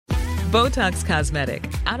Botox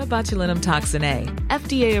Cosmetic, out of botulinum toxin A,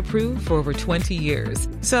 FDA approved for over 20 years.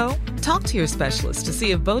 So, talk to your specialist to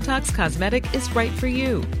see if Botox Cosmetic is right for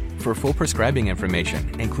you. For full prescribing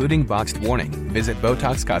information, including boxed warning, visit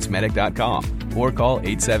BotoxCosmetic.com or call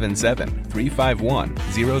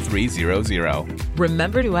 877-351-0300.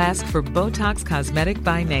 Remember to ask for Botox Cosmetic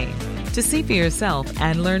by name. To see for yourself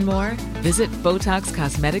and learn more, visit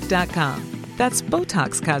BotoxCosmetic.com. That's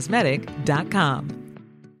BotoxCosmetic.com.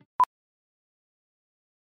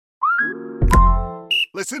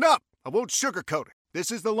 Listen up. I won't sugarcoat it.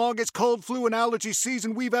 This is the longest cold, flu, and allergy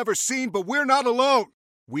season we've ever seen, but we're not alone.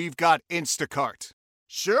 We've got Instacart.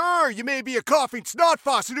 Sure, you may be a coughing snot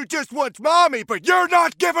faucet who just wants mommy, but you're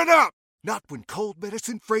not giving up! Not when cold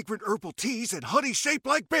medicine, fragrant herbal teas, and honey shaped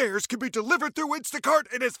like bears can be delivered through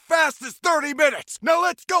Instacart in as fast as 30 minutes! Now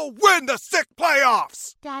let's go win the sick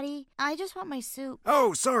playoffs! Daddy, I just want my soup.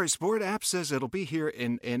 Oh, sorry, Sport. App says it'll be here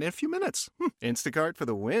in a few minutes. Instacart for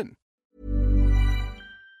the win.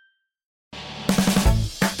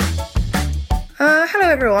 Hello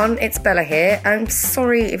everyone, it's Bella here. I'm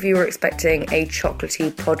sorry if you were expecting a chocolatey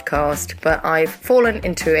podcast, but I've fallen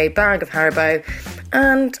into a bag of Haribo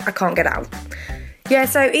and I can't get out. Yeah,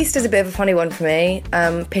 so Easter's a bit of a funny one for me.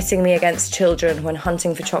 Pitting me against children when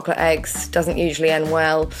hunting for chocolate eggs doesn't usually end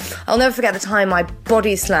well. I'll never forget the time I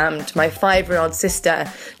body slammed my 5-year-old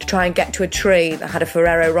sister to try and get to a tree that had a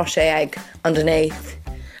Ferrero Rocher egg underneath.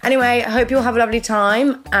 Anyway, I hope you'll have a lovely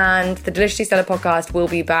time, and the Deliciously Stella podcast will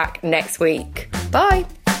be back next week. Bye!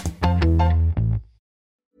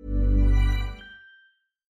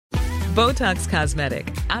 Botox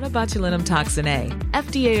Cosmetic, out of botulinum toxin A,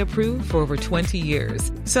 FDA approved for over 20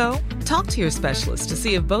 years. So, talk to your specialist to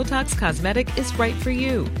see if Botox Cosmetic is right for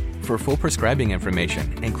you. For full prescribing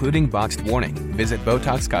information, including boxed warning, visit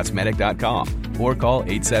BotoxCosmetic.com or call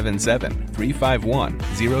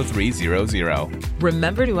 877-351-0300.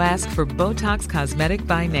 Remember to ask for Botox Cosmetic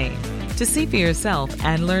by name. To see for yourself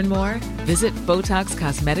and learn more, visit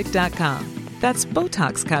BotoxCosmetic.com. That's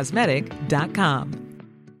BotoxCosmetic.com.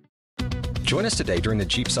 Join us today during the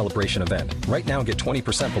Jeep Celebration event. Right now, get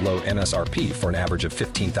 20% below MSRP for an average of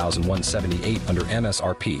 $15,178 under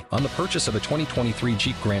MSRP on the purchase of a 2023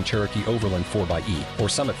 Jeep Grand Cherokee Overland 4xE or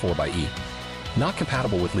Summit 4xE. Not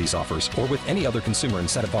compatible with lease offers or with any other consumer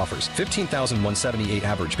incentive offers. $15,178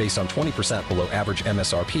 average based on 20% below average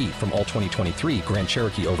MSRP from all 2023 Grand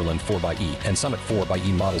Cherokee Overland 4xE and Summit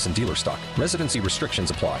 4xE models in dealer stock. Residency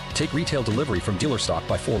restrictions apply. Take retail delivery from dealer stock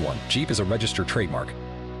by 4/1. Jeep is a registered trademark.